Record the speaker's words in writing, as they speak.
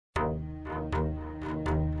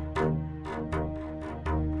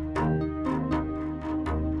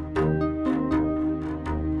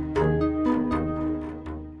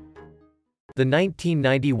The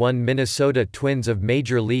 1991 Minnesota Twins of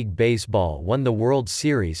Major League Baseball won the World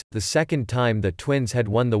Series, the second time the Twins had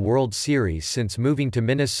won the World Series since moving to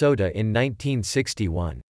Minnesota in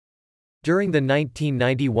 1961. During the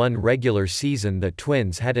 1991 regular season, the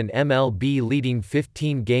Twins had an MLB-leading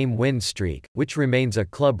 15-game win streak, which remains a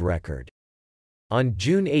club record. On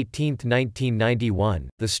June 18, 1991,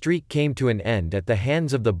 the streak came to an end at the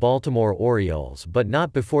hands of the Baltimore Orioles, but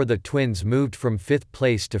not before the Twins moved from fifth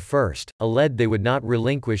place to first, a lead they would not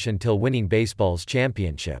relinquish until winning baseball's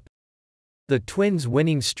championship. The Twins'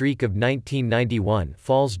 winning streak of 1991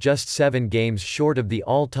 falls just 7 games short of the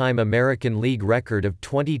all-time American League record of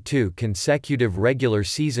 22 consecutive regular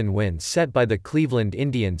season wins set by the Cleveland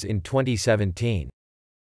Indians in 2017.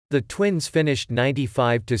 The Twins finished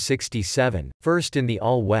 95-67, first in the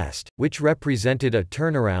All-West, which represented a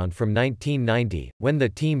turnaround from 1990, when the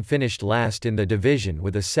team finished last in the division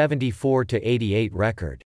with a 74-88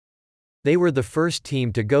 record. They were the first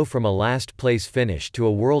team to go from a last-place finish to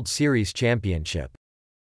a World Series championship.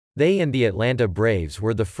 They and the Atlanta Braves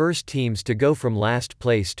were the first teams to go from last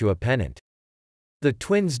place to a pennant. The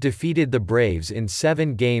Twins defeated the Braves in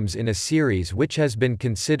 7 games in a series which has been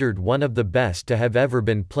considered one of the best to have ever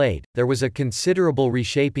been played. There was a considerable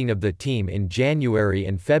reshaping of the team in January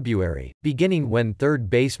and February, beginning when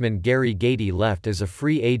third baseman Gary Gaetti left as a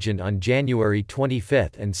free agent on January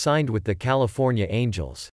 25 and signed with the California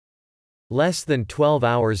Angels. Less than 12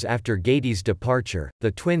 hours after Gaetti's departure,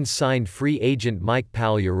 the Twins signed free agent Mike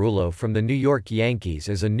Pagliarulo from the New York Yankees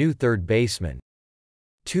as a new third baseman.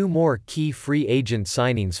 2 more key free agent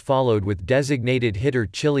signings followed, with designated hitter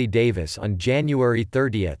Chili Davis on January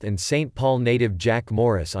 30 and St. Paul native Jack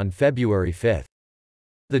Morris on February 5.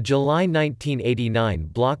 The July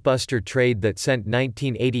 1989 blockbuster trade that sent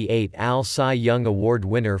 1988 AL Cy Young Award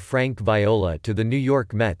winner Frank Viola to the New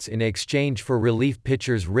York Mets in exchange for relief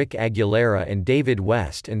pitchers Rick Aguilera and David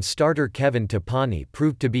West and starter Kevin Tapani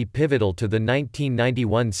proved to be pivotal to the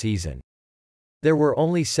 1991 season. There were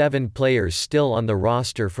only 7 players still on the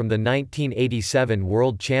roster from the 1987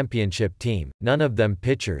 World Championship team, none of them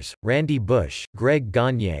pitchers: Randy Bush, Greg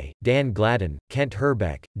Gagne, Dan Gladden, Kent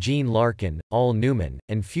Hrbek, Gene Larkin, Al Newman,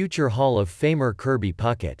 and future Hall of Famer Kirby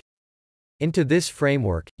Puckett. Into this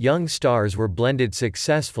framework, young stars were blended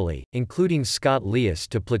successfully, including Scott Leius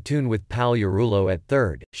to platoon with Pagliarulo at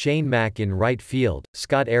third, Shane Mack in right field,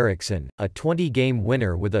 Scott Erickson, a 20-game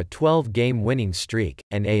winner with a 12-game winning streak,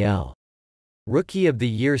 and A.L. Rookie of the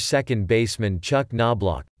Year second baseman Chuck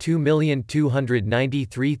Knoblauch.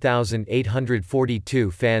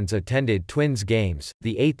 2,293,842 fans attended Twins games,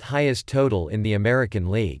 the 8th highest total in the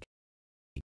American League.